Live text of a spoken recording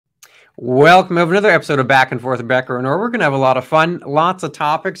Welcome to another episode of Back and Forth with Becker and Orr. We're going to have a lot of fun, lots of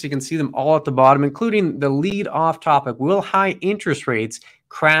topics. You can see them all at the bottom, including the lead-off topic. Will high interest rates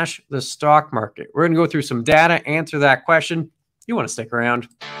crash the stock market? We're going to go through some data, answer that question. You want to stick around.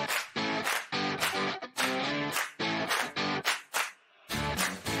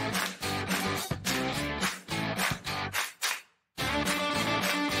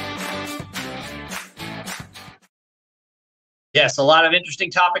 Yes, a lot of interesting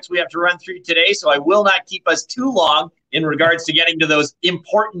topics we have to run through today, so I will not keep us too long in regards to getting to those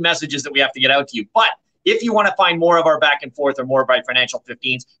important messages that we have to get out to you. But if you want to find more of our back and forth or more of our Financial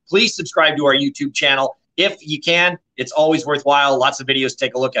 15s, please subscribe to our YouTube channel. If you can, it's always worthwhile. Lots of videos to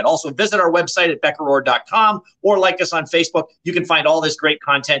take a look at. Also, visit our website at beckerorr.com or like us on Facebook. You can find all this great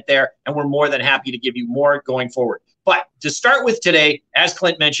content there, and we're more than happy to give you more going forward. But to start with today, as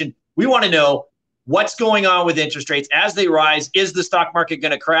Clint mentioned, we want to know what's going on with interest rates as they rise. Is the stock market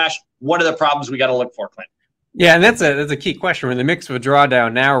going to crash? What are the problems we got to look for, Clint? Yeah, and that's a key question. We're in the mix of a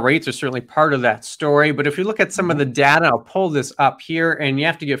drawdown now. Rates are certainly part of that story. But if you look at some of the data, I'll pull this up here, and you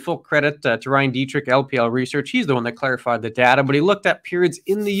have to give full credit to Ryan Dietrich, LPL Research. He's the one that clarified the data. But he looked at periods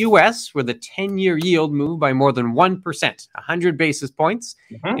in the U.S. where the 10-year yield moved by more than 1%, 100 basis points.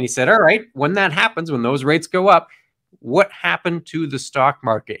 And he said, all right, when that happens, when those rates go up, what happened to the stock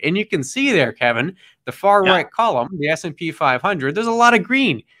market? And you can see there, Kevin, the far right column, the S&P 500, there's a lot of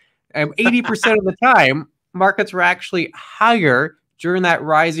green. 80% of the time, markets were actually higher during that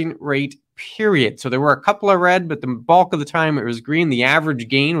rising rate period. So there were a couple of red, but the bulk of the time it was green. The average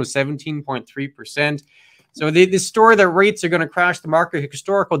gain was 17.3%. So the story that rates are going to crash the market,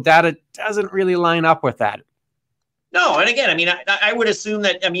 historical data doesn't really line up with that. No, and again, I mean, I would assume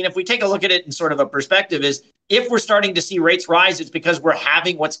that, I mean, if we take a look at it in sort of a perspective is, if we're starting to see rates rise, it's because we're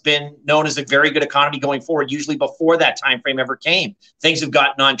having what's been known as a very good economy going forward, usually before that time frame ever came. Things have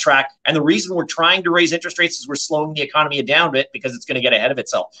gotten on track. And the reason we're trying to raise interest rates is we're slowing the economy down a bit because it's going to get ahead of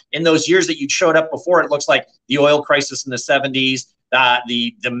itself. In those years that you showed up before, it looks like the oil crisis in the 70s,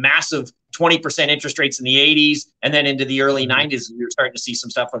 the massive 20% interest rates in the 80s, and then into the early 90s, you're starting to see some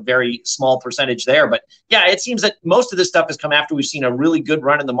stuff, a very small percentage there. But yeah, it seems that most of this stuff has come after we've seen a really good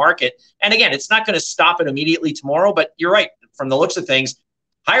run in the market. And again, it's not going to stop it immediately tomorrow, but you're right. From the looks of things,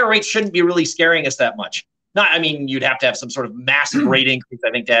 higher rates shouldn't be really scaring us that much. I mean, you'd have to have some sort of massive rate increase,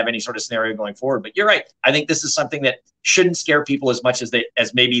 I think, to have any sort of scenario going forward. But you're right. I think this is something that shouldn't scare people as much as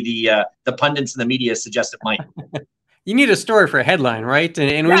maybe the pundits and the media suggest it might. You need a story for a headline, right?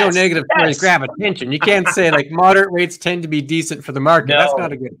 And we know negative stories grab attention. You can't say like moderate rates tend to be decent for the market. No. That's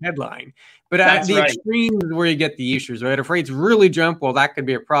not a good headline. But the extremes is where you get the issues, right? If rates really jump, well, that could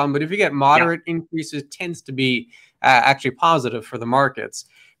be a problem. But if you get moderate increases, tends to be actually positive for the markets.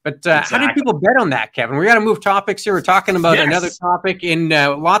 But how do people bet on that, Kevin? We got to move topics here. We're talking about another topic in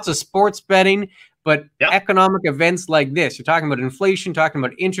lots of sports betting, but economic events like this. You're talking about inflation, talking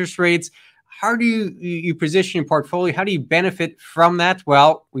about interest rates. How do you position your portfolio? How do you benefit from that?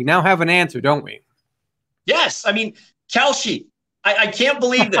 Well, we now have an answer, don't we? Yes. I mean, Kalshi, I can't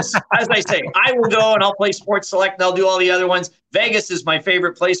believe this. As I say, I will go and I'll play Sports Select and I'll do all the other ones. Vegas is my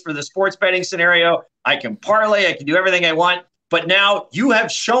favorite place for the sports betting scenario. I can parlay. I can do everything I want. But now you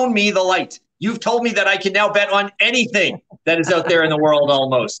have shown me the light. You've told me that I can now bet on anything that is out there in the world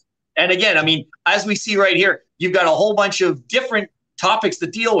almost. And again, I mean, as we see right here, you've got a whole bunch of different topics to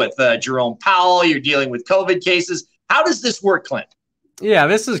deal with. Jerome Powell, you're dealing with COVID cases. How does this work, Clint? Yeah,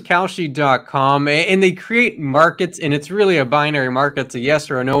 this is Kalshi.com, and they create markets, and it's really a binary market. It's a yes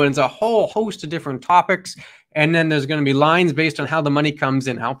or a no, and it's a whole host of different topics. And then there's going to be lines based on how the money comes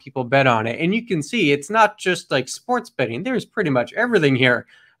in, how people bet on it. And you can see it's not just like sports betting. There's pretty much everything here.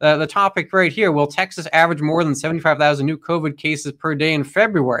 The topic right here, will Texas average more than 75,000 new COVID cases per day in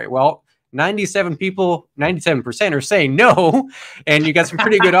February? Well, 97% are saying no, and you got some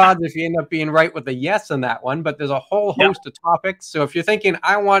pretty good odds if you end up being right with a yes on that one. But there's a whole host of topics. So if you're thinking,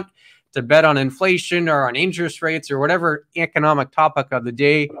 I want to bet on inflation or on interest rates or whatever economic topic of the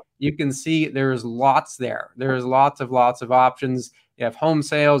day, you can see there's lots there. There's lots of options. You have home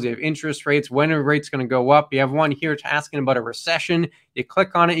sales, you have interest rates, when are rates going to go up? You have one here asking about a recession. You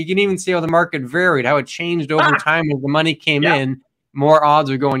click on it, you can even see how the market varied, how it changed over time as the money came in. More odds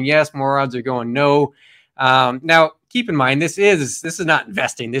are going yes, more odds are going no. Now, keep in mind, this is not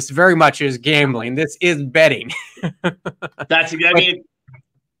investing. This very much is gambling. This is betting. I mean,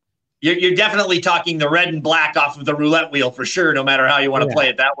 you're definitely talking the red and black off of the roulette wheel for sure, no matter how you want to play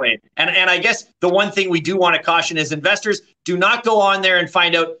it that way. And I guess the one thing we do want to caution is investors, do not go on there and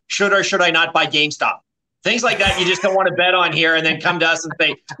find out, should or should I not buy GameStop? Things like that, you just don't want to bet on here and then come to us and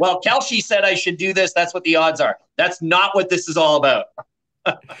say, well, Kalshi said I should do this. That's what the odds are. That's not what this is all about.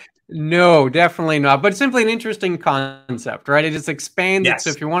 No, definitely not. But simply an interesting concept, right? It just expands it. So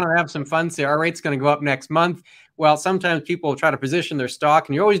Yes. if you want to have some fun, say our rate's going to go up next month. Well, sometimes people try to position their stock,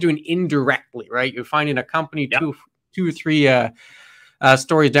 and you're always doing indirectly, right? You're finding a company Yep. two or three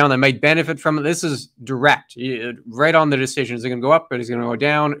stories down that might benefit from it. This is direct, right on the decision. Is it going to go up? Or is it going to go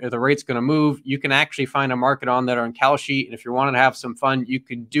down? Or the rate's going to move? You can actually find a market on that on Kalshi. And if you want to have some fun, you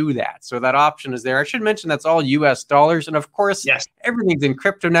could do that. So that option is there. I should mention that's all US dollars. And of course, yes, everything's in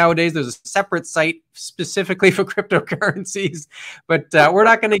crypto nowadays. There's a separate site specifically for cryptocurrencies, but we're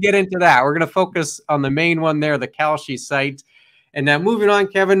not going to get into that. We're going to focus on the main one there, the Kalshi site. And now moving on,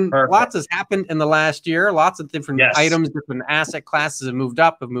 Kevin, perfect. Lots has happened in the last year. Lots of different items, different asset classes have moved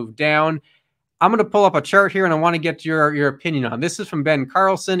up, have moved down. I'm going to pull up a chart here, and I want to get your opinion on. This is from Ben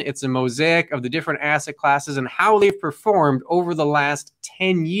Carlson. It's a mosaic of the different asset classes and how they've performed over the last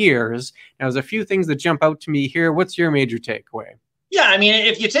 10 years. Now, there's a few things that jump out to me here. What's your major takeaway? Yeah, I mean,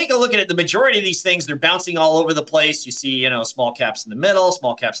 if you take a look at it, the majority of these things, they're bouncing all over the place. You see, small caps in the middle,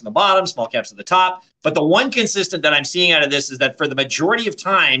 small caps in the bottom, small caps at the top. But the one consistent that I'm seeing out of this is that for the majority of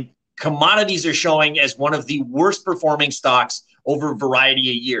time, commodities are showing as one of the worst performing stocks over a variety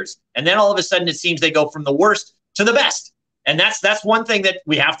of years. And then all of a sudden, it seems they go from the worst to the best. And that's one thing that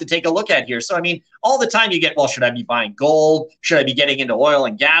we have to take a look at here. So, I mean, all the time you get, well, should I be buying gold? Should I be getting into oil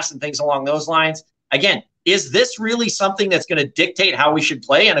and gas and things along those lines? Again, is this really something that's going to dictate how we should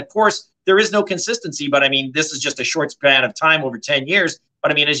play? And of course, there is no consistency, but I mean, this is just a short span of time over 10 years. But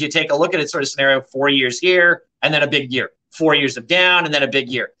I mean, as you take a look at it, sort of scenario, 4 years here, and then a big year, 4 years of down, and then a big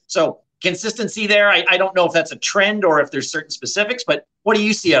year. So consistency there, I don't know if that's a trend or if there's certain specifics, but what do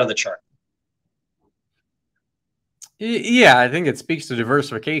you see out of the chart? Yeah, I think it speaks to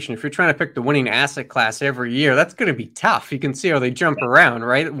diversification. If you're trying to pick the winning asset class every year, that's going to be tough. You can see how they jump around,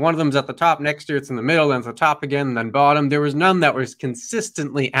 right? One of them's at the top, next year it's in the middle, then it's the top again, and then bottom. There was none that was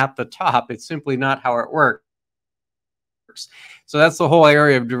consistently at the top. It's simply not how it works. So that's the whole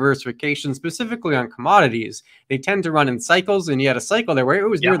area of diversification, specifically on commodities. They tend to run in cycles, and you had a cycle there where it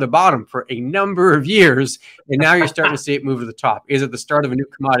was near the bottom for a number of years, and now you're starting to see it move to the top. Is it the start of a new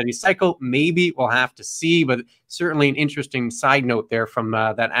commodity cycle? Maybe. We'll have to see, but certainly an interesting side note there from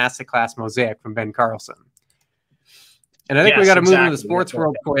that asset class mosaic from Ben Carlson. And I think we got to move into the sports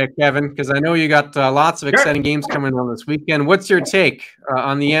world for you, Kevin, because I know you got lots of exciting games coming on this weekend. What's your take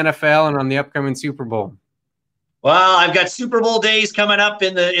on the NFL and on the upcoming Super Bowl? Well, I've got Super Bowl days coming up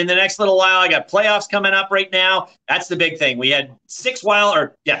in the next little while. I got playoffs coming up right now. That's the big thing. We had six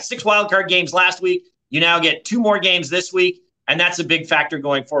wild card games last week. You now get 2 more games this week, and that's a big factor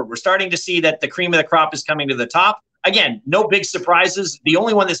going forward. We're starting to see that the cream of the crop is coming to the top. Again, no big surprises. The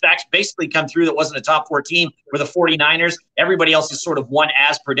only one that's actually basically come through that wasn't a top 4 team were the 49ers. Everybody else is sort of won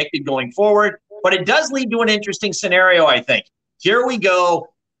as predicted going forward. But it does lead to an interesting scenario, I think. Here we go.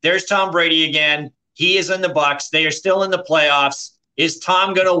 There's Tom Brady again. He is in the Bucs. They are still in the playoffs. Is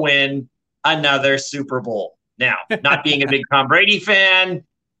Tom going to win another Super Bowl? Now, not being a big Tom Brady fan,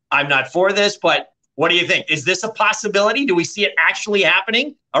 I'm not for this, but what do you think? Is this a possibility? Do we see it actually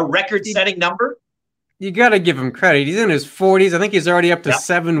happening? A record-setting number? You got to give him credit. He's in his 40s. I think he's already up to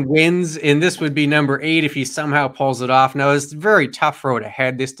 7 wins, and this would be number 8 if he somehow pulls it off. Now, it's a very tough road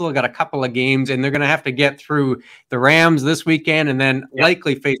ahead. They still got a couple of games, and they're going to have to get through the Rams this weekend and then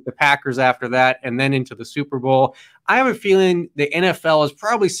likely face the Packers after that and then into the Super Bowl. I have a feeling the NFL is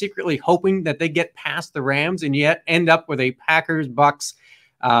probably secretly hoping that they get past the Rams and yet end up with a Packers-Bucs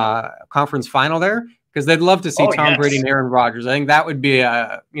conference final there, because they'd love to see Tom Brady and Aaron Rodgers. I think that would be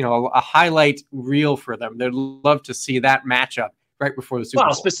a highlight reel for them. They'd love to see that matchup right before the Super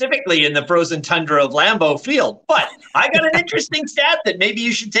Bowl. Specifically in the frozen tundra of Lambeau Field. But I got an interesting stat that maybe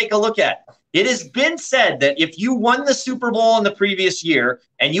you should take a look at. It has been said that if you won the Super Bowl in the previous year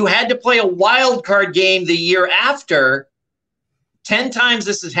and you had to play a wild card game the year after, 10 times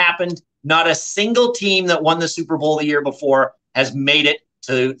this has happened. Not a single team that won the Super Bowl the year before has made it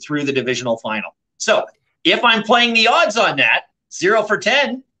through the divisional final. So if I'm playing the odds on that, 0 for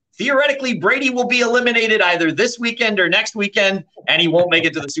 10, theoretically, Brady will be eliminated either this weekend or next weekend, and he won't make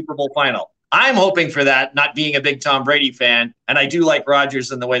it to the Super Bowl final. I'm hoping for that, not being a big Tom Brady fan, and I do like Rodgers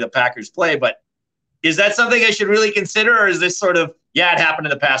and the way the Packers play, but is that something I should really consider, or is this sort of, it happened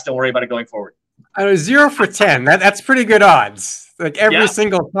in the past, don't worry about it going forward? 0 for 10, that's pretty good odds. Like every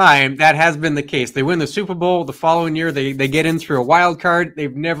single time, that has been the case. They win the Super Bowl the following year, they get in through a wild card,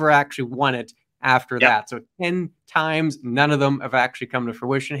 they've never actually won it after that. So 10 times, none of them have actually come to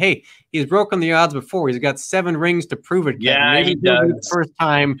fruition. Hey, he's broken the odds before. He's got 7 rings to prove it. Yeah, maybe he does. The first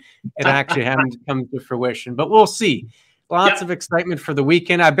time it actually hasn't come to fruition, but we'll see. Lots of excitement for the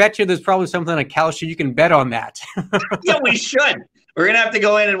weekend. I bet you there's probably something on Kalshi. You can bet on that. Yeah, we should. We're going to have to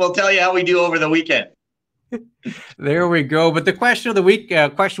go in and we'll tell you how we do over the weekend. There we go. But the question of the week,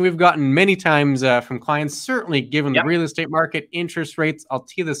 question we've gotten many times from clients, certainly given the real estate market, interest rates. I'll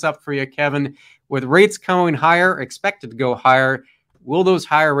tee this up for you, Kevin. With rates going higher, expected to go higher, will those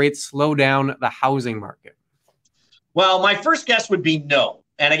higher rates slow down the housing market? Well, my first guess would be no.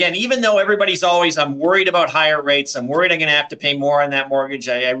 And again, even though everybody's always, I'm worried about higher rates, I'm worried I'm going to have to pay more on that mortgage,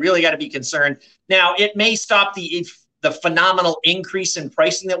 I really got to be concerned. Now, it may stop the phenomenal increase in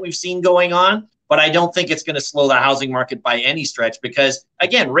pricing that we've seen going on, but I don't think it's going to slow the housing market by any stretch because,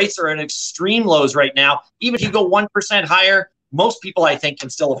 again, rates are at extreme lows right now. Even if you go 1% higher, most people, I think, can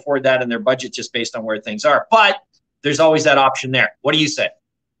still afford that in their budget just based on where things are. But there's always that option there. What do you say?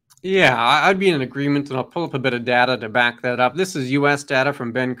 Yeah, I'd be in agreement, and I'll pull up a bit of data to back that up. This is U.S. data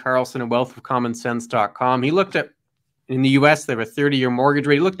from Ben Carlson at wealthofcommonsense.com. He looked at, in the U.S., they have a 30-year mortgage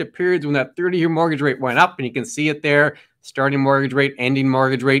rate. He looked at periods when that 30-year mortgage rate went up, and you can see it there, starting mortgage rate, ending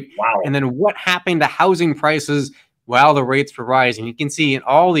mortgage rate. Wow. And then what happened to housing prices while the rates were rising. You can see in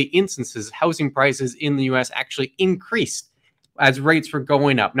all the instances, housing prices in the U.S. actually increased as rates were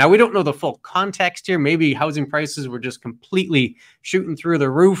going up. Now, we don't know the full context here. Maybe housing prices were just completely shooting through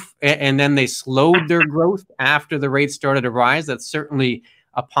the roof and then they slowed their growth after the rates started to rise. That's certainly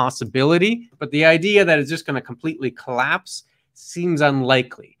a possibility. But the idea that it's just going to completely collapse seems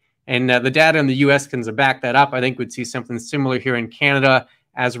unlikely. And the data in the U.S. can back that up. I think we'd see something similar here in Canada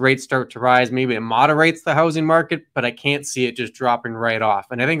as rates start to rise. Maybe it moderates the housing market, but I can't see it just dropping right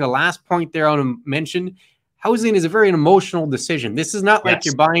off. And I think the last point there I want to mention, housing is a very emotional decision. This is not like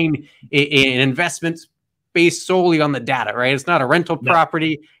you're buying an investment based solely on the data, right? It's not a rental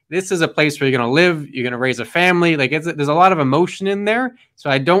property. This is a place where you're going to live, you're going to raise a family. Like there's a lot of emotion in there. So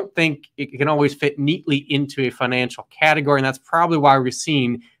I don't think it can always fit neatly into a financial category. And that's probably why we're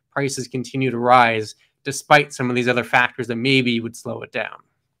seeing prices continue to rise, despite some of these other factors that maybe would slow it down.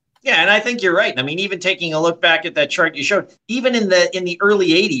 Yeah, and I think you're right. I mean, even taking a look back at that chart you showed, even in the early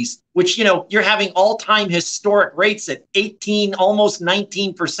 80s, which, you know, you're having all-time historic rates at 18, almost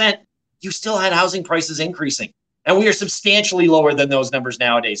 19%, you still had housing prices increasing. And we are substantially lower than those numbers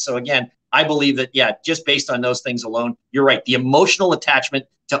nowadays. So again, I believe that, yeah, just based on those things alone, you're right. The emotional attachment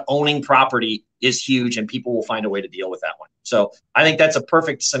to owning property is huge, and people will find a way to deal with that one. So I think that's a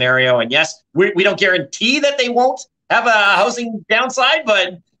perfect scenario. And yes, we don't guarantee that they won't have a housing downside,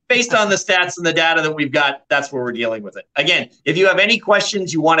 but based on the stats and the data that we've got, that's where we're dealing with it. Again, if you have any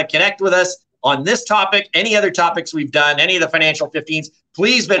questions, you want to connect with us on this topic, any other topics we've done, any of the financial 15s,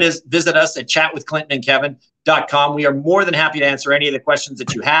 please visit us at chatwithclintonandkevin.com. We are more than happy to answer any of the questions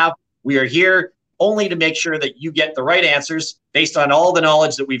that you have. We are here only to make sure that you get the right answers based on all the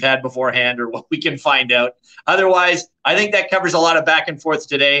knowledge that we've had beforehand or what we can find out. Otherwise, I think that covers a lot of back and forth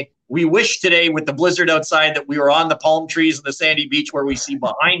today. We wish today with the blizzard outside that we were on the palm trees and the sandy beach where we see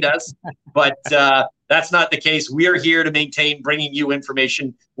behind us, but that's not the case. We are here to maintain bringing you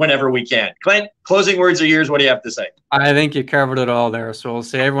information whenever we can. Clint, closing words are yours. What do you have to say? I think you covered it all there. So we'll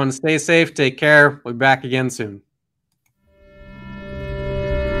say everyone stay safe, take care. We'll be back again soon.